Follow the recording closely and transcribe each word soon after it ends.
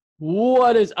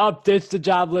What is up, Ditch the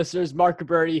Job listeners? Mark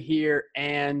Bertie here,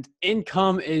 and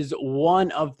income is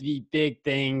one of the big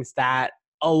things that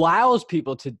allows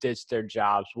people to ditch their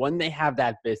jobs when they have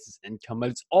that business income.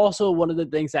 But it's also one of the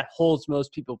things that holds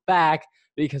most people back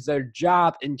because their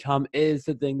job income is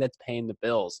the thing that's paying the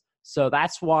bills. So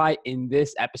that's why in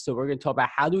this episode, we're going to talk about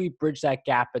how do we bridge that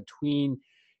gap between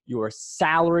your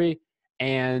salary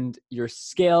and your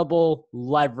scalable,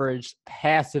 leveraged,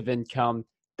 passive income.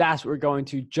 That's what we're going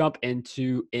to jump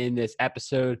into in this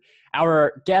episode.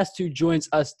 Our guest who joins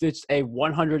us ditched a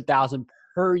 $100,000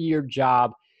 per year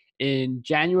job in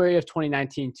January of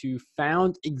 2019 to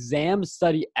found Exam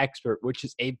Study Expert, which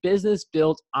is a business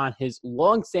built on his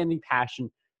longstanding passion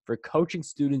for coaching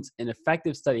students in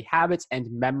effective study habits and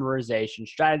memorization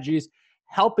strategies,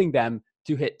 helping them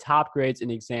to hit top grades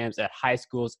in exams at high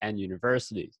schools and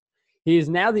universities. He is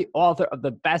now the author of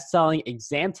the best-selling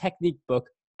exam technique book,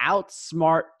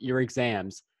 Outsmart Your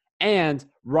Exams, and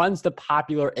runs the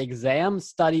popular Exam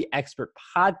Study Expert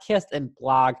podcast and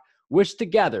blog, which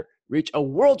together reach a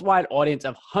worldwide audience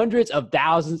of hundreds of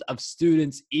thousands of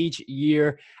students each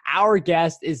year. Our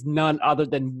guest is none other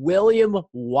than William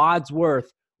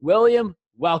Wadsworth. William,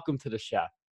 welcome to the show.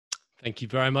 Thank you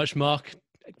very much, Mark.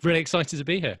 Really excited to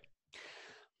be here.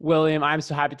 William, I'm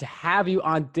so happy to have you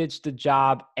on Ditch the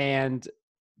Job, and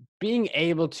being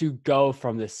able to go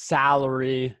from the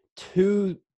salary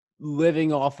to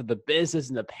living off of the business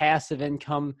and the passive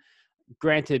income.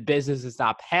 Granted, business is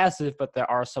not passive, but there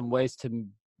are some ways to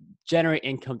generate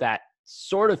income that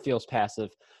sort of feels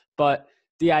passive. But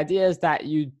the idea is that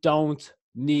you don't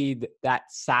need that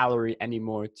salary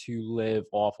anymore to live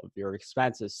off of your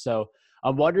expenses. So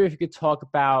I'm wondering if you could talk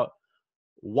about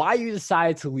why you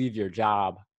decided to leave your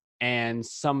job and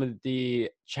some of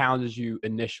the challenges you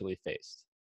initially faced.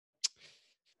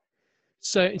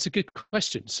 So it's a good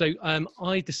question. So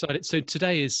I decided. So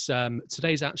today's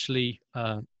actually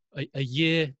a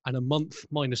year and a month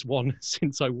minus one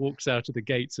since I walked out of the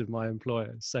gates of my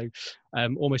employer. So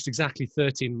almost exactly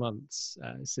 13 months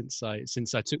since I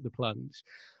took the plunge,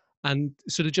 and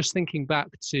sort of just thinking back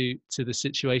to the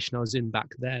situation I was in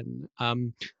back then.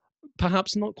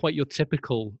 Perhaps not quite your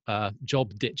typical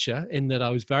job ditcher, in that I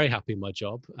was very happy in my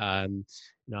job. I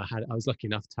was lucky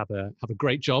enough to have a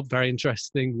great job, very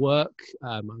interesting work.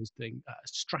 I was doing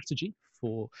strategy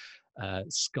for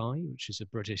Sky, which is a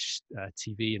British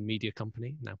TV and media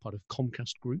company, now part of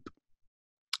Comcast Group.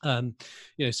 Some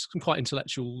quite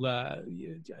intellectual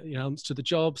elements to the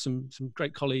job, some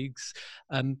great colleagues,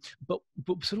 but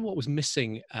sort of what was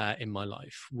missing in my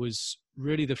life was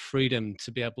really the freedom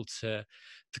to be able to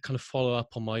kind of follow up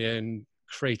on my own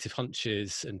creative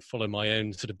hunches and follow my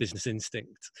own sort of business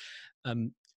instinct.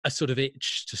 A sort of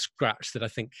itch to scratch that I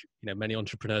think many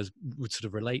entrepreneurs would sort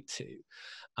of relate to,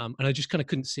 and I just kind of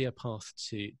couldn't see a path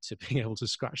to being able to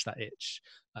scratch that itch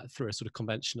through a sort of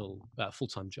conventional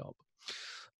full-time job.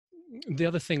 The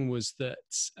other thing was that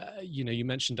you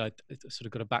mentioned I sort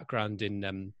of got a background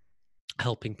in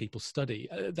helping people study.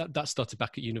 That started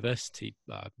back at university.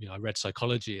 I read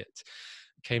psychology at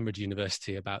Cambridge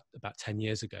University about 10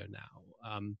 years ago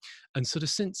now, and sort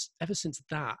of ever since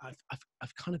that,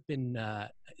 I've kind of been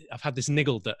I've had this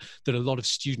niggle that a lot of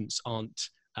students are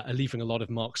leaving a lot of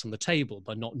marks on the table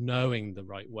by not knowing the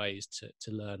right ways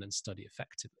to learn and study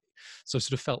effectively. So I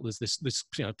sort of felt there's this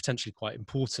potentially quite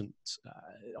important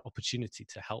opportunity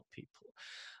to help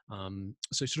people.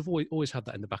 So sort of always had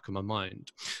that in the back of my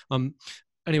mind.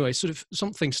 Anyway, sort of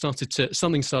something started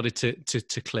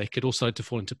to click. It all started to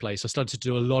fall into place. I started to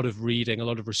do a lot of reading, a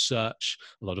lot of research,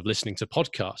 a lot of listening to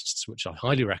podcasts, which I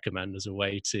highly recommend as a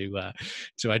way to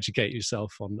educate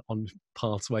yourself on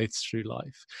pathways through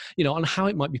life. On how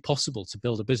it might be possible to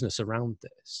build a business around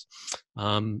this.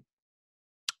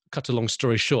 Cut a long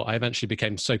story short, I eventually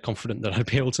became so confident that I'd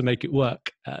be able to make it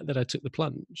work that I took the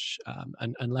plunge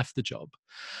and left the job.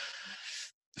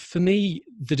 For me,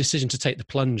 the decision to take the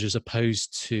plunge as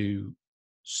opposed to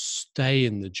stay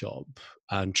in the job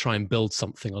and try and build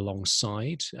something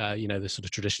alongside, the sort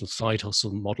of traditional side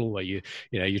hustle model where you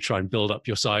try and build up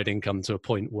your side income to a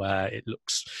point where it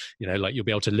looks, like you'll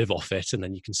be able to live off it, and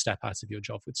then you can step out of your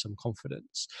job with some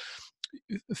confidence.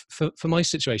 For my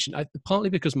situation, partly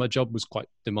because my job was quite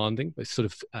demanding, but sort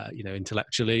of,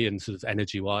 intellectually and sort of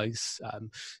energy wise,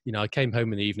 I came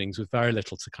home in the evenings with very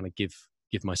little to kind of give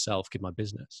my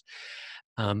business.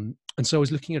 And so I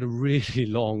was looking at a really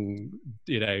long,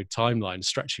 timeline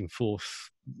stretching forth,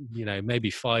 maybe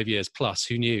 5 years plus,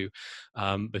 who knew,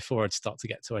 before I'd start to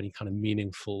get to any kind of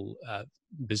meaningful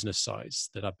business size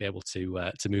that I'd be able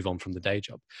to move on from the day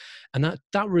job. And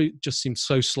that route just seemed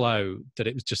so slow that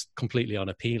it was just completely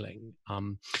unappealing.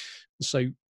 So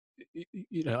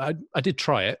I did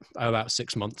try it about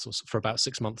 6 months for about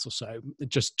 6 months or so. It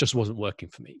just wasn't working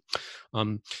for me.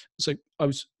 So I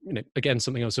was, again,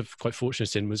 something I was quite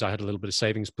fortunate in was I had a little bit of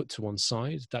savings put to one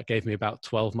side. That gave me about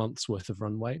 12 months worth of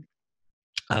runway.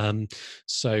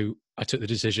 So I took the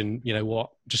decision, you know what,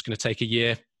 I'm just going to take a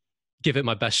year, give it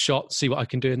my best shot, see what I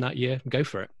can do in that year, and go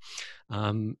for it.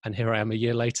 And here I am a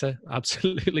year later,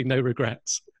 absolutely no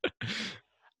regrets.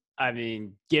 I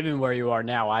mean, given where you are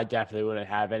now, I definitely wouldn't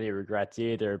have any regrets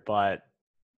either, but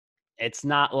it's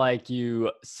not like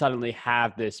you suddenly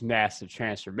have this massive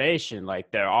transformation.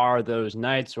 Like, there are those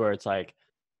nights where it's like,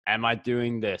 am I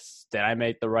doing this? Did I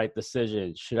make the right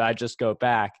decision? Should I just go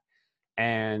back?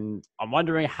 And I'm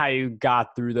wondering how you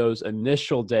got through those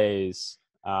initial days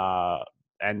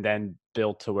and then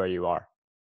built to where you are.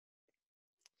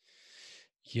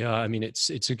 Yeah, I mean, it's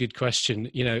a good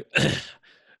question.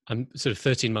 I'm sort of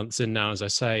 13 months in now, as I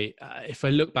say. If I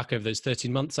look back over those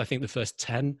 13 months, I think the first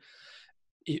 10,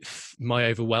 my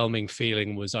overwhelming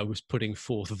feeling was I was putting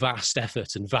forth vast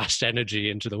effort and vast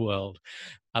energy into the world,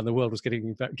 and the world was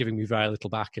giving me very little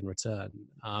back in return.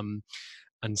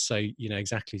 And so,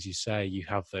 exactly as you say, you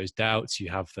have those doubts, you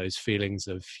have those feelings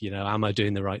of, am I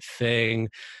doing the right thing?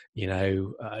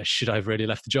 Should I have really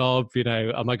left the job?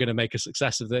 Am I going to make a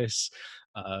success of this?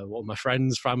 What will my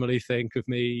friends, family think of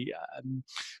me?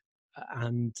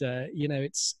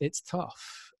 It's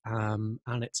tough. And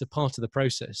it's a part of the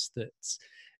process that,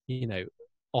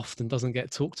 often doesn't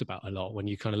get talked about a lot when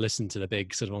you kind of listen to the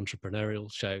big sort of entrepreneurial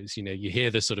shows. You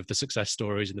hear the sort of the success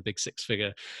stories and the big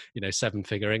 6-figure,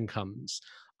 7-figure incomes.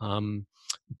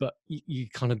 But you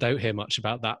kind of don't hear much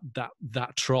about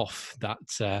that trough, that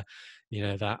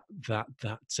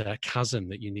chasm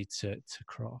that you need to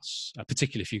cross,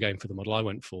 particularly if you're going for the model I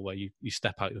went for, where you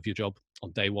step out of your job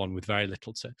on day one with very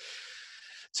little to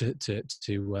kind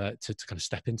of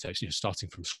step into. So you're starting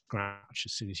from scratch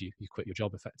as soon as you quit your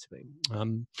job, effectively. I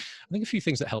think a few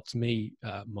things that helped me,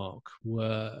 Mark,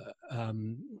 were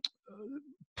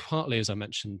partly, as I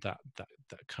mentioned, that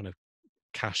kind of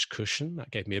cash cushion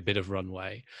that gave me a bit of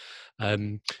runway,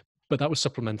 but that was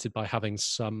supplemented by having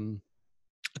some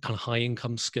kind of high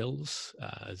income skills,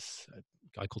 as a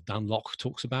guy called Dan Locke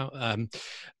talks about,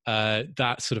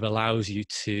 that sort of allows you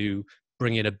to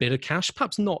bring in a bit of cash,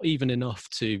 perhaps not even enough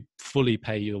to fully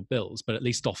pay your bills, but at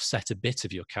least offset a bit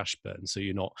of your cash burn, so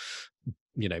you're not,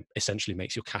 essentially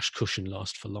makes your cash cushion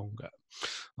last for longer.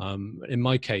 In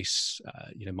my case,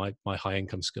 my high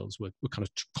income skills were kind of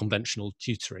conventional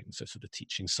tutoring, so sort of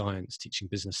teaching science, teaching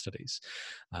business studies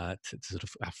to sort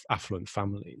of affluent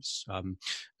families, and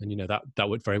that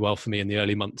worked very well for me in the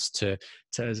early months to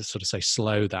sort of say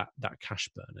slow that cash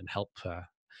burn and help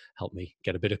me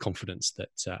get a bit of confidence that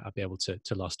I'll be able to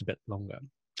last a bit longer,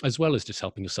 as well as just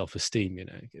helping your self-esteem.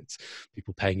 It's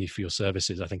people paying you for your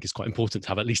services. I think it's quite important to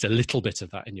have at least a little bit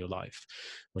of that in your life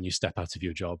when you step out of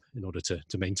your job, in order to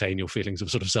maintain your feelings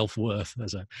of sort of self-worth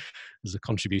as a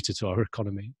contributor to our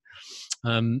economy.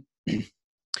 I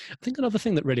think another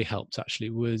thing that really helped actually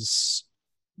was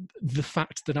the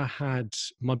fact that I had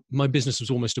my business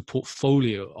was almost a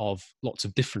portfolio of lots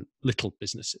of different little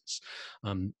businesses.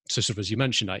 So sort of, as you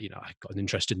mentioned, I got an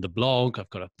interest in the blog. I've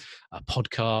got a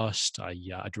podcast.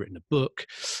 I'd written a book.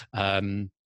 I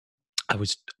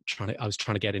was trying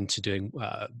to get into doing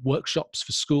workshops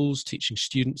for schools, teaching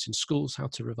students in schools how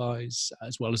to revise,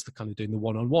 as well as the kind of doing the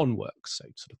one-on-one work. So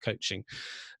sort of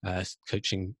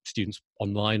coaching students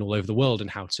online all over the world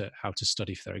and how to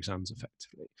study for their exams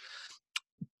effectively.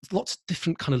 Lots of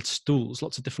different kind of stools,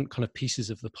 lots of different kind of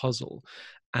pieces of the puzzle.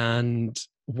 And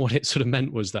what it sort of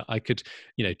meant was that I could,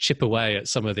 chip away at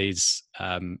some of these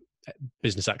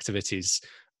business activities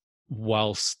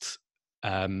whilst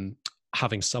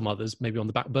having some others maybe on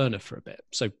the back burner for a bit.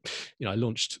 So, I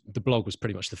launched, the blog was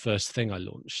pretty much the first thing I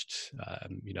launched,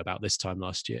 about this time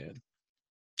last year,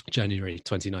 January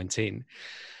 2019.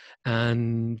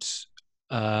 And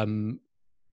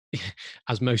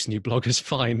as most new bloggers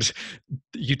find,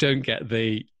 you don't get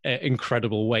the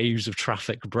incredible waves of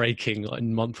traffic breaking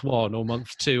in month 1 or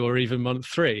month 2 or even month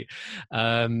 3.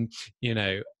 You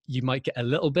might get a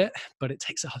little bit, but it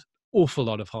takes an awful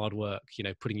lot of hard work,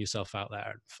 putting yourself out there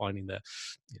and finding the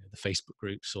Facebook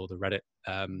groups or the Reddit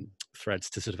threads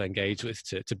to sort of engage with,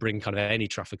 to bring kind of any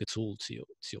traffic at all to your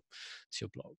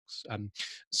blogs.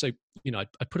 So I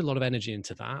put a lot of energy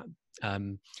into that.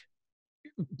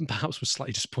 Perhaps was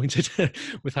slightly disappointed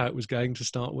with how it was going to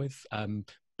start with.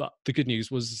 But the good news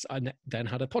was I then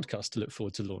had a podcast to look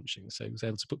forward to launching. So I was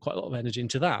able to put quite a lot of energy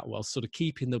into that while sort of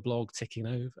keeping the blog ticking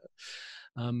over.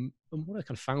 And what I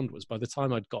kind of found was by the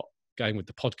time I'd got going with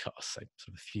the podcast, so sort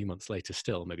of a few months later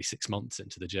still, maybe 6 months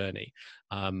into the journey,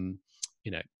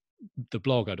 the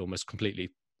blog I'd almost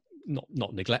completely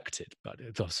not neglected, but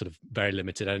it was sort of very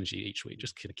limited energy each week,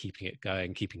 just kind of keeping it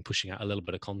going, pushing out a little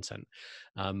bit of content.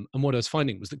 And what I was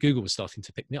finding was that Google was starting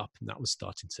to pick me up, and that was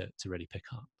starting to really pick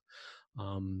up.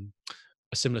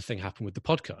 A similar thing happened with the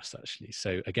podcast, actually.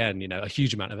 So again, a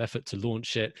huge amount of effort to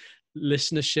launch it,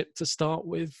 listenership to start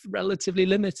with relatively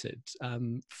limited,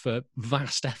 for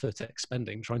vast effort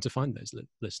expending trying to find those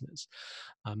listeners.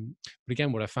 But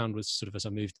again, what I found was sort of as I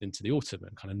moved into the autumn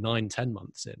and kind of 9-10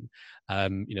 months in,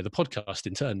 the podcast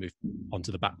in turn moved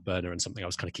onto the back burner and something I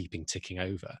was kind of keeping ticking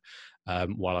over,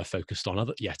 while I focused on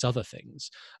other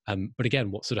things. But again,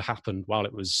 what sort of happened while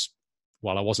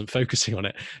I wasn't focusing on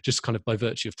it, just kind of by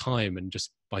virtue of time and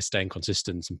just by staying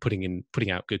consistent and putting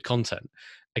out good content,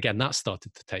 again, that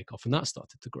started to take off and that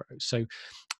started to grow. So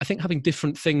I think having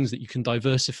different things that you can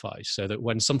diversify, so that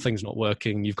when something's not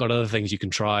working, you've got other things you can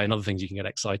try and other things you can get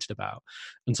excited about,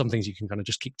 and some things you can kind of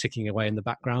just keep ticking away in the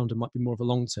background and might be more of a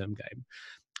long-term game.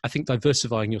 I think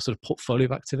diversifying your sort of portfolio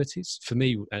of activities, for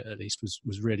me at least,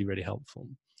 was really, really helpful.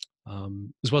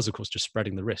 As well as, of course, just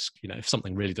spreading the risk. If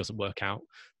something really doesn't work out,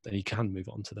 then you can move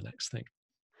on to the next thing.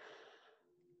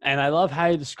 And I love how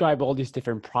you describe all these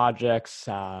different projects,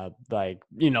 like,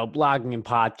 blogging and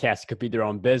podcasts could be their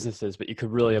own businesses, but you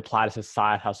could really apply this as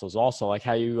side hustles also, like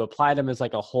how you apply them as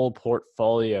like a whole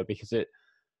portfolio, because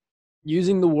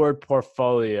using the word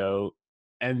portfolio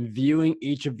and viewing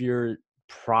each of your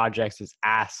projects as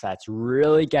assets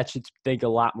really gets you to think a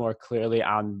lot more clearly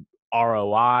on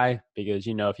ROI, because,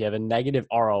 if you have a negative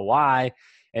ROI,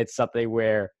 it's something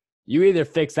where you either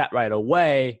fix that right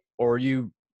away or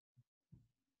you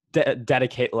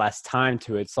dedicate less time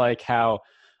to it. It's like how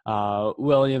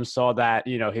William saw that,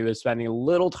 he was spending a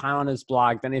little time on his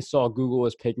blog. Then he saw Google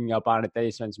was picking up on it. Then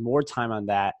he spends more time on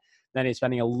that. Then he's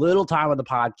spending a little time on the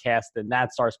podcast. Then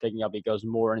that starts picking up. He goes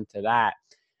more into that.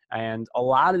 And a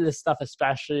lot of this stuff,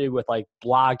 especially with like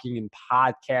blogging and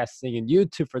podcasting and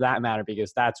YouTube for that matter,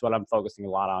 because that's what I'm focusing a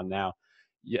lot on now.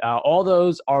 All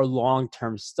those are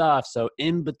long-term stuff. So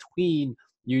in between,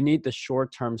 you need the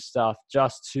short-term stuff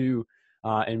just to,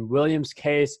 in William's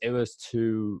case, it was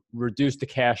to reduce the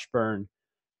cash burn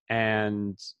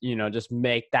and, just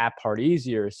make that part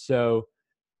easier. So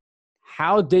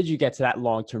how did you get to that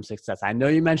long-term success? I know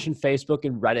you mentioned Facebook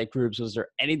and Reddit groups. Was there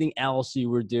anything else you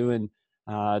were doing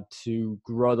to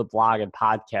grow the blog and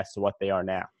podcast to what they are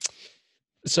now?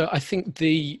 So I think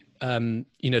the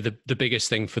biggest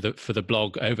thing for the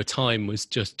blog over time was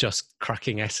just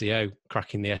cracking the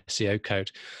SEO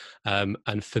code.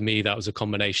 And for me, that was a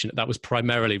combination. That was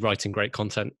primarily writing great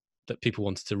content that people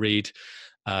wanted to read,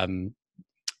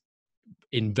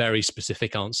 in very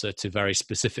specific answer to very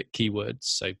specific keywords.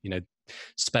 So,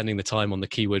 spending the time on the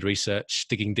keyword research,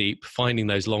 digging deep, finding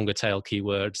those longer tail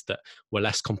keywords that were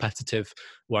less competitive,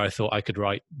 where I thought I could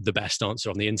write the best answer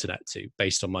on the internet to,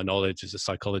 based on my knowledge as a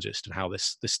psychologist and how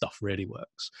this stuff really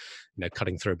works.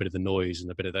 Cutting through a bit of the noise and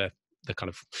a bit of the kind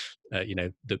of,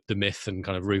 the myth and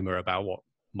kind of rumor about what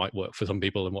might work for some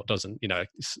people and what doesn't,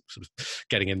 sort of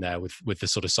getting in there with the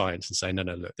sort of science and saying, no,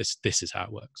 look, this is how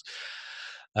it works.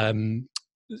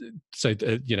 So,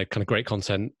 kind of great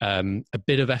content, a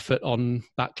bit of effort on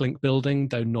backlink building,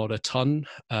 though not a ton.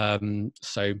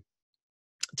 So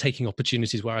taking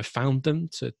opportunities where I found them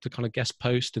to kind of guest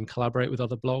post and collaborate with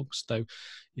other blogs, though,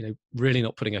 really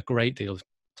not putting a great deal of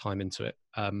time into it.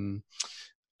 One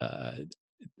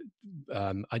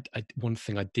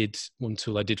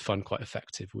tool I did find quite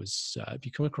effective was, have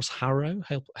you come across Harrow,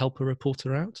 help a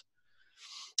reporter out?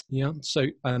 Yeah. So,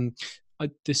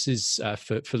 this is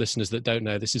for listeners that don't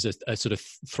know, this is a sort of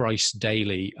thrice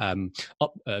daily sort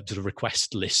of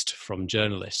request list from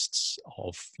journalists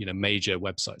of major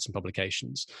websites and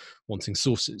publications wanting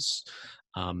sources,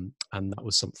 and that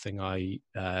was something I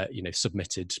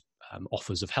submitted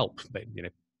offers of help.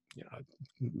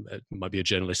 It might be a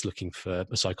journalist looking for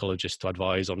a psychologist to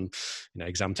advise on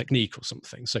exam technique or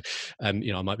something. So I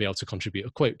might be able to contribute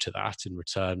a quote to that in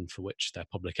return, for which their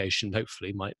publication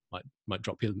hopefully might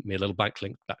drop me a little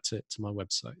backlink back to my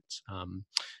website. I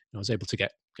was able to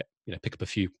get pick up a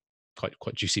few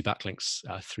quite juicy backlinks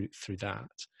through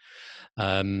that.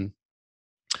 I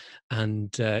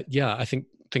think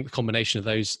the combination of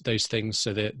those things,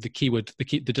 so the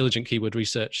diligent keyword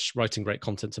research, writing great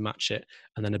content to match it,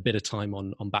 and then a bit of time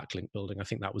on backlink building, I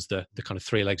think that was the kind of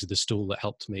three legs of the stool that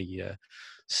helped me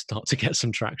start to get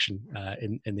some traction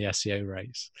in the SEO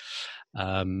race.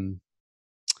 I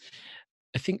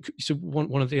think so.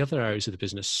 One of the other areas of the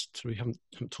business we haven't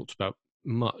talked about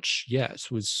much yet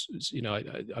was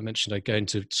I mentioned I go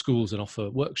into schools and offer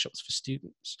workshops for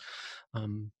students.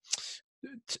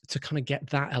 To kind of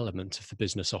get that element of the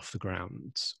business off the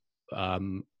ground,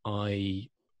 I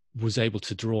was able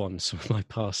to draw on some of my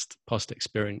past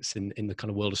experience in the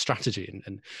kind of world of strategy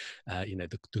and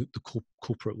the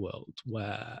corporate world,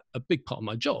 where a big part of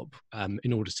my job,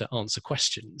 in order to answer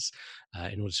questions,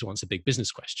 in order to answer big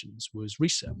business questions, was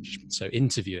research. So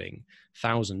interviewing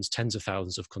thousands, tens of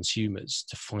thousands of consumers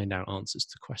to find out answers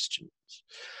to questions.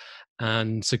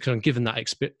 And so kind of given that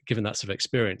sort of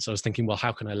experience, I was thinking, well,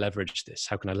 how can I leverage this?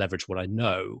 How can I leverage what I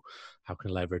know? How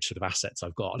can I leverage sort of assets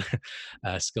I've got,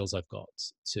 skills I've got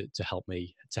to help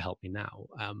me now?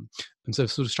 And so the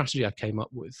sort of strategy I came up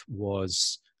with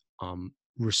was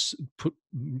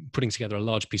putting together a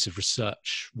large piece of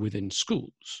research within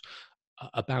schools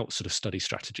about sort of study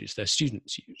strategies their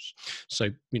students use. So,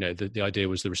 the idea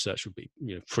was the research would be,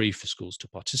 free for schools to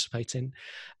participate in,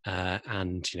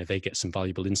 and, they get some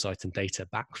valuable insight and data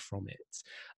back from it.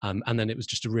 And then it was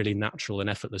just a really natural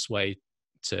and effortless way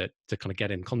to kind of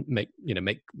get in,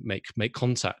 make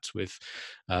contact with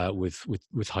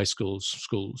high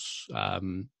schools,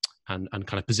 and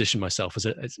kind of position myself as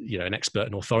an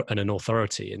expert and an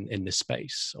authority in this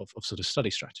space of sort of study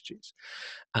strategies,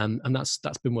 and that's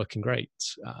been working great.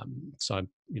 So I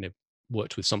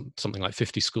worked with something like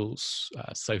 50 schools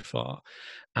so far,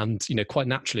 and quite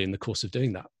naturally in the course of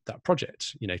doing that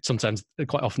project, sometimes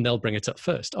quite often they'll bring it up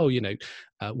first. Oh,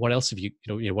 what else have you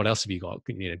what else have you got?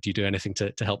 Do you do anything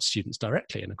to help students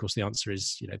directly? And of course the answer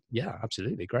is yeah,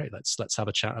 absolutely, great. Let's have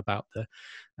a chat about the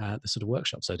sort of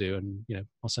workshops I do, and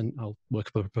I'll work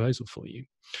up a proposal for you.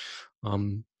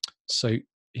 So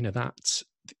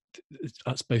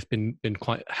that's both been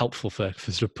quite helpful for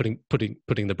sort of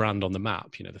putting the brand on the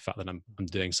map. The fact that I'm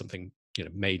doing something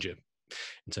major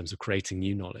in terms of creating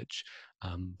new knowledge,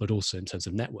 but also in terms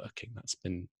of networking. That's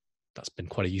been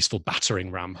quite a useful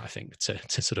battering ram, I think,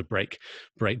 to sort of break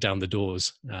down the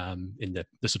doors in the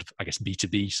sort of, I guess,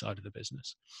 B2B side of the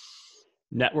business.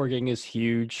 Networking is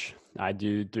huge. I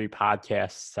do 3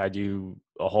 podcasts. I do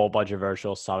a whole bunch of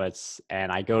virtual summits,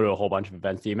 and I go to a whole bunch of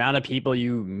events. The amount of people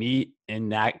you meet in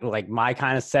that, like my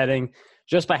kind of setting,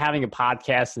 just by having a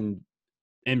podcast and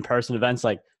in-person events,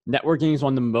 like networking is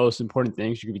one of the most important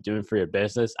things you could be doing for your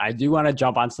business. I do want to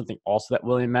jump on something also that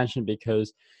William mentioned,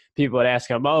 because people would ask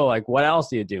him, oh, like, what else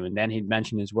do you do? And then he'd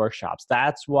mention his workshops.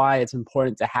 That's why it's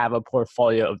important to have a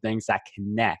portfolio of things that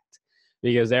connect.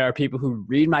 Because there are people who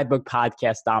read my book,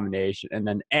 Podcast Domination, and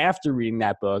then after reading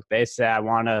that book, they say, I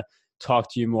want to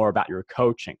talk to you more about your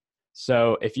coaching.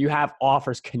 So if you have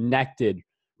offers connected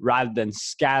rather than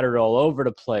scattered all over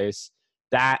the place,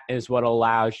 that is what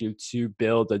allows you to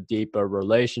build a deeper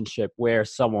relationship where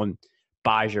someone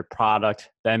buys your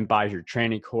product, then buys your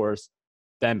training course,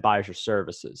 then buys your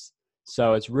services.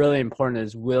 So it's really important,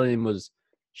 as William was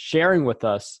sharing with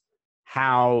us,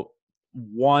 how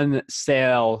one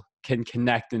sale can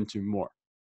connect into more.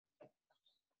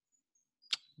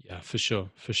 Yeah, for sure.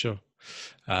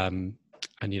 And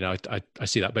I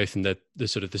see that both in the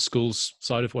sort of the schools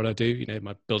side of what I do.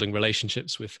 My building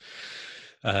relationships with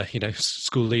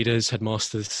school leaders,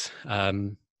 headmasters,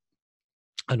 and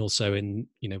also in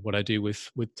what I do with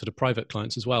sort of private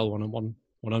clients as well,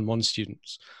 one-on-one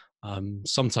students.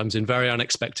 Sometimes in very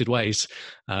unexpected ways.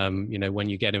 When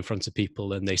you get in front of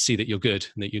people and they see that you're good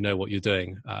and that you know what you're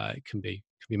doing, it can be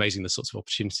amazing the sorts of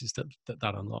opportunities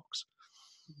that unlocks.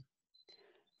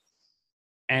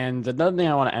 And another thing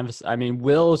I want to emphasize, I mean,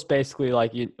 William's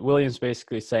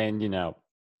basically saying,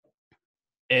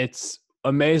 it's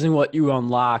amazing what you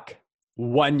unlock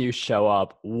when you show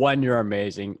up, when you're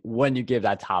amazing, when you give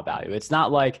that top value. It's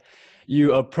not like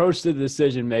you approach the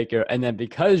decision maker and then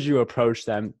because you approach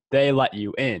them, they let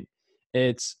you in.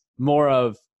 It's more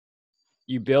of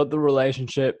you build the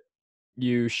relationship,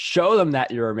 you show them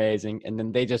that you're amazing, and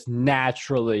then they just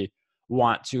naturally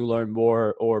want to learn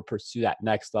more or pursue that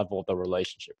next level of the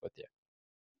relationship with you.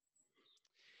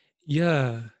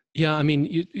 Yeah. I mean,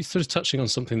 you're sort of touching on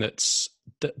something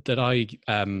that I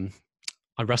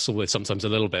wrestle with sometimes a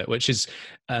little bit, which is,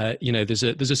 there's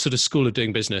a sort of school of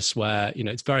doing business where,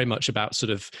 it's very much about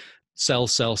sort of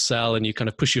sell, and you kind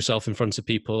of push yourself in front of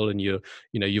people, and you're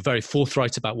very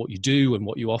forthright about what you do and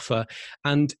what you offer.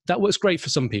 And that works great for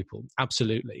some people.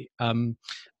 Absolutely.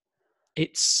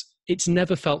 It's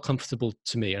never felt comfortable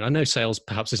to me. And I know sales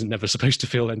perhaps isn't never supposed to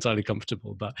feel entirely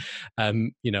comfortable, but,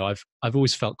 I've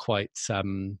always felt quite,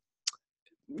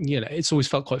 it's always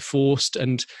felt quite forced.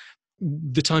 And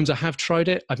the times I have tried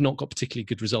it, I've not got particularly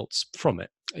good results from it.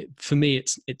 For me,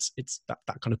 it's that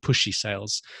kind of pushy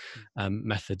sales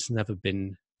method's never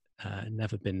been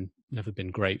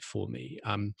great for me.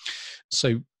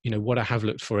 So what I have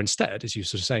looked for instead, as you're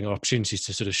sort of saying, are opportunities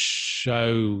to sort of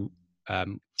show,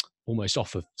 almost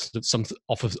offer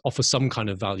some kind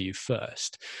of value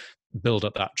first, build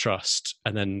up that trust,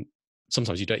 and then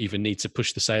sometimes you don't even need to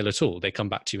push the sale at all. They come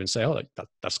back to you and say, "Oh,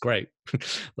 that's great.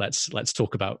 let's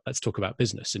talk about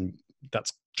business," and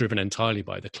that's driven entirely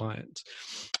by the client.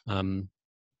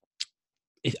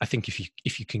 I think if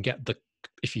you can get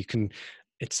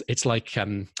it's like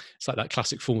that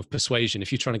classic form of persuasion.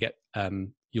 If you're trying to get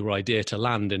your idea to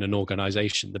land in an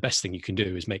organization, the best thing you can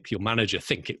do is make your manager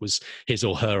think it was his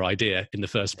or her idea in the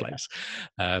first place.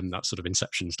 That sort of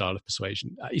inception style of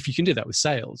persuasion. If you can do that with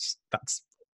sales, that's,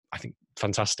 I think,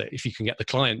 fantastic. If you can get the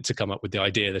client to come up with the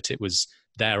idea that it was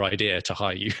their idea to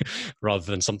hire you rather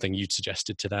than something you'd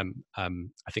suggested to them,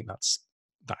 I think that's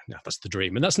the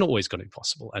dream. And that's not always going to be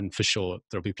possible. And for sure,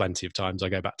 there'll be plenty of times I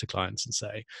go back to clients and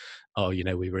say, "Oh,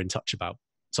 we were in touch about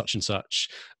such and such.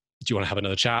 Do you want to have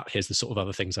another chat? Here's the sort of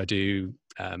other things I do.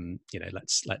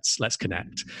 Let's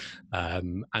connect."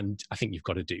 And I think you've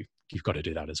got to do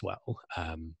that as well.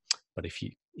 But if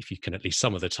you can at least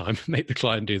some of the time make the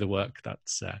client do the work,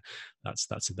 that's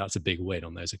a big win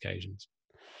on those occasions.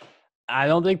 I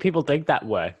don't think people think that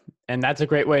way. And that's a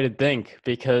great way to think,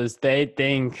 because they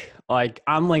think like,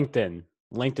 on LinkedIn.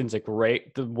 LinkedIn's a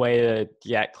great way to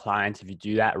get clients. If you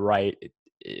do that right,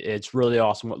 it's really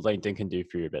awesome what LinkedIn can do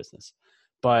for your business.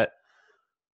 But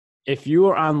if you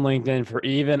are on LinkedIn for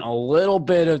even a little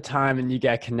bit of time and you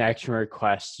get connection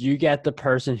requests, you get the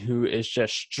person who is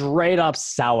just straight up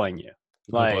selling you.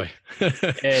 Like,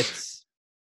 it's,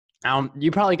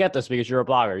 you probably get this because you're a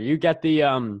blogger. You get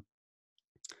the,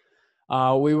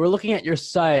 we were looking at your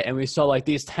site and we saw like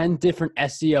these 10 different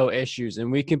SEO issues,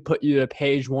 and we can put you to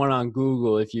page 1 on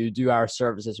Google if you do our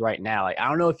services right now. Like, I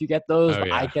don't know if you get those,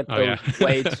 but I get those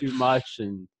way too much.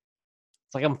 And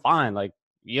it's like, I'm fine. Like,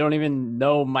 you don't even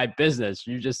know my business.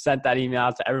 You just sent that email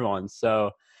out to everyone.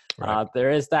 So there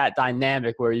is that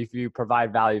dynamic where if you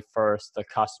provide value first, the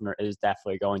customer is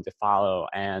definitely going to follow.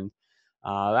 And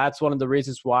that's one of the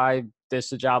reasons why Ditch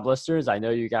the Job listeners, I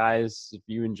know you guys, if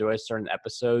you enjoy certain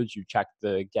episodes, you check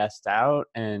the guest out,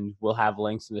 and we'll have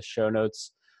links in the show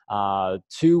notes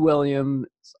to William's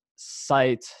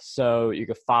site so you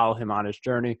can follow him on his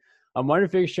journey. I'm wondering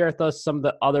if you could share with us some of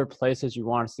the other places you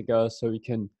want us to go so we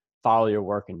can follow your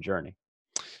work and journey.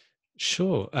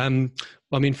 Sure. I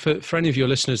mean, for any of your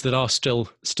listeners that are still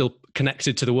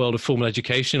connected to the world of formal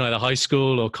education, either high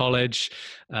school or college,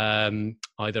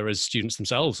 either as students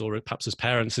themselves or perhaps as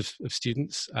parents of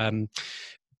students,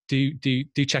 do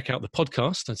check out the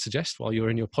podcast, I suggest, while you're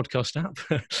in your podcast app.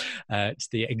 It's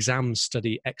the Exam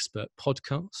Study Expert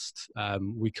podcast.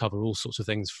 We cover all sorts of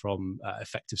things from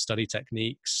effective study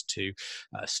techniques to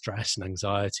stress and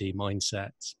anxiety,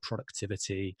 mindset,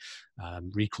 productivity,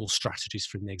 recall strategies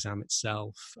from the exam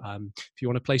itself. If you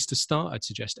want a place to start, I'd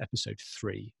suggest episode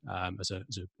 3 as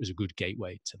a good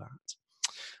gateway to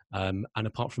that. And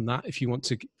apart from that, if you want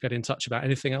to get in touch about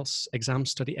anything else,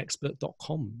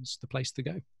 examstudyexpert.com is the place to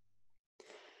go.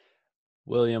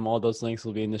 William, all those links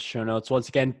will be in the show notes. Once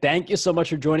again, thank you so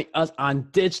much for joining us on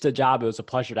Ditch the Job. It was a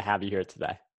pleasure to have you here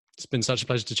today. It's been such a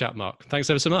pleasure to chat, Mark. Thanks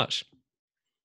ever so much.